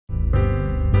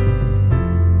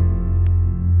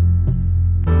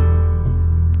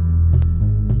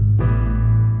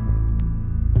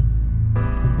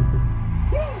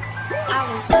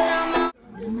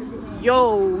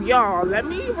Yo, y'all, let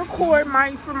me record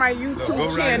for my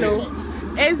YouTube channel.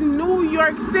 It's New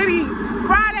York City,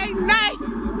 Friday night.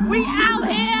 We out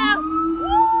here.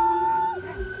 Woo!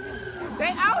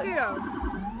 They out here.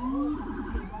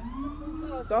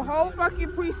 The whole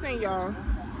fucking precinct, y'all.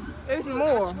 It's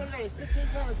more.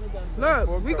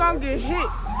 Look, we gonna get hit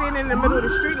standing in the middle of the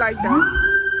street like that.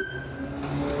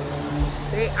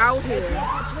 They out here.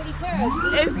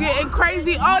 It's getting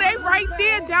crazy. Oh, they right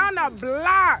there down the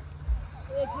block.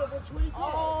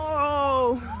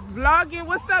 Oh, vlogging.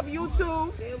 What's up,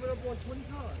 YouTube?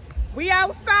 We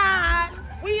outside.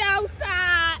 We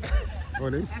outside. Oh,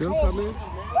 they still coming?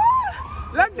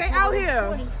 Look, they out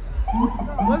here.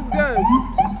 What's good?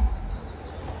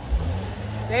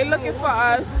 They looking for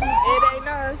us. It ain't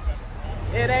us.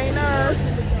 It ain't us.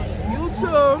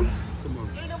 YouTube.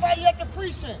 Ain't nobody at the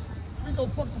precinct. We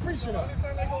gonna fuck the precinct up.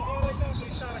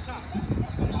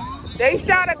 They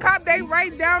shot a cop. They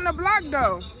right down the block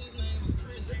though.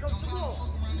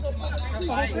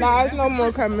 Nah, there's no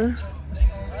more coming.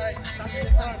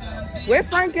 Where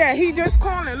Frank at? He just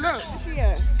calling. Look, where she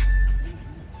at?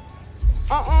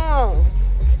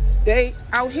 They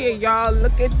out here, y'all.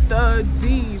 Look at the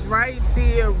D's right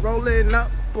there rolling up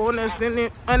on us in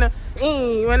it.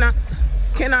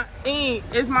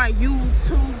 It's my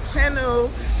YouTube channel.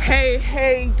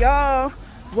 Hey, y'all.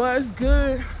 What's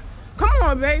good? Come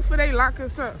on, babe, before they lock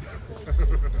us up.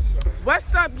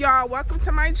 What's up, y'all? Welcome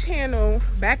to my channel.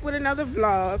 Back with another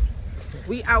vlog.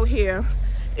 We out here.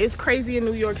 It's crazy in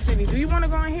New York City. Do you want to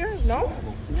go in here? No?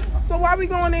 So why we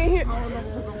going in here?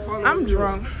 I'm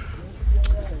drunk.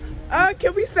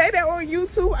 Can we say that on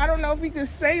YouTube? I don't know if we can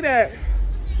say that.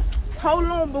 Hold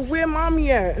on, but where mommy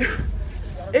at?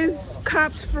 It's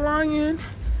cops flying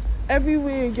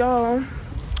everywhere, y'all.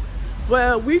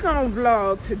 Well, we gonna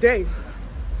vlog today.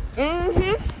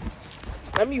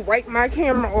 Let me wipe my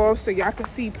camera off so y'all can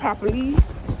see properly.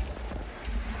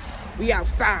 We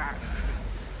outside.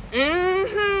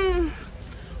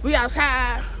 We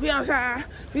outside. We outside.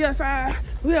 We outside.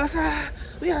 We outside.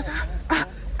 We outside.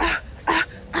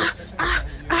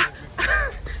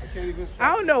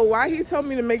 I don't know why he told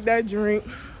me to make that drink.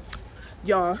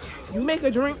 Y'all, you make a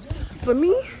drink for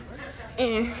me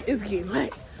and it's getting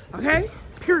late, okay?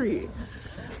 Period.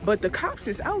 But the cops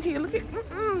is out here. Look at,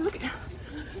 look at.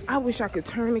 I wish I could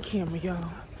turn the camera,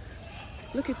 y'all.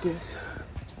 Look at this.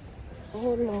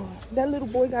 Oh, Lord. That little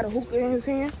boy got a hookah in his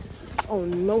hand. Oh,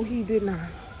 no, he did not.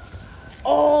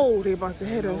 Oh, they about to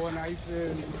hit us.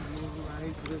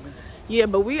 Yeah,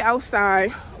 but we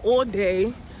outside all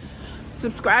day.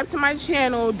 Subscribe to my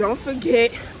channel. Don't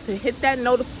forget to hit that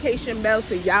notification bell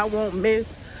so y'all won't miss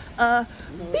a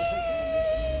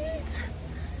beat.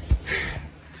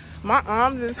 My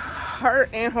arms is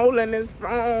hurt and holding this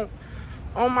phone.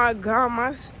 Oh my God,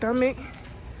 my stomach.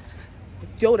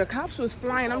 Yo, the cops was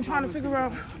flying. I'm trying to figure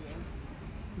out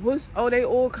what's. Oh, they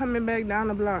all coming back down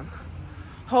the block.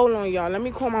 Hold on, y'all. Let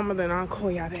me call my mother and I'll call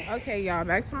y'all back. Okay, y'all,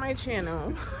 back to my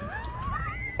channel.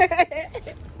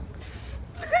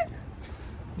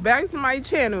 Back to my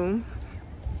channel.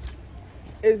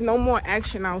 There's no more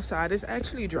action outside. It's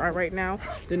actually dry right now.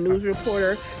 The news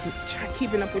reporter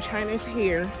keeping up with China's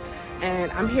here.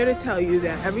 And I'm here to tell you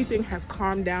that everything has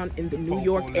calmed down in the New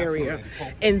York area.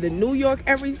 In the New York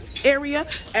area,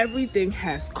 everything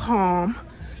has calmed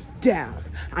down.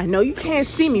 I know you can't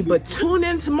see me, but tune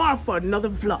in tomorrow for another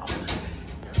vlog.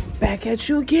 Back at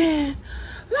you again.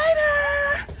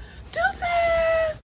 Later.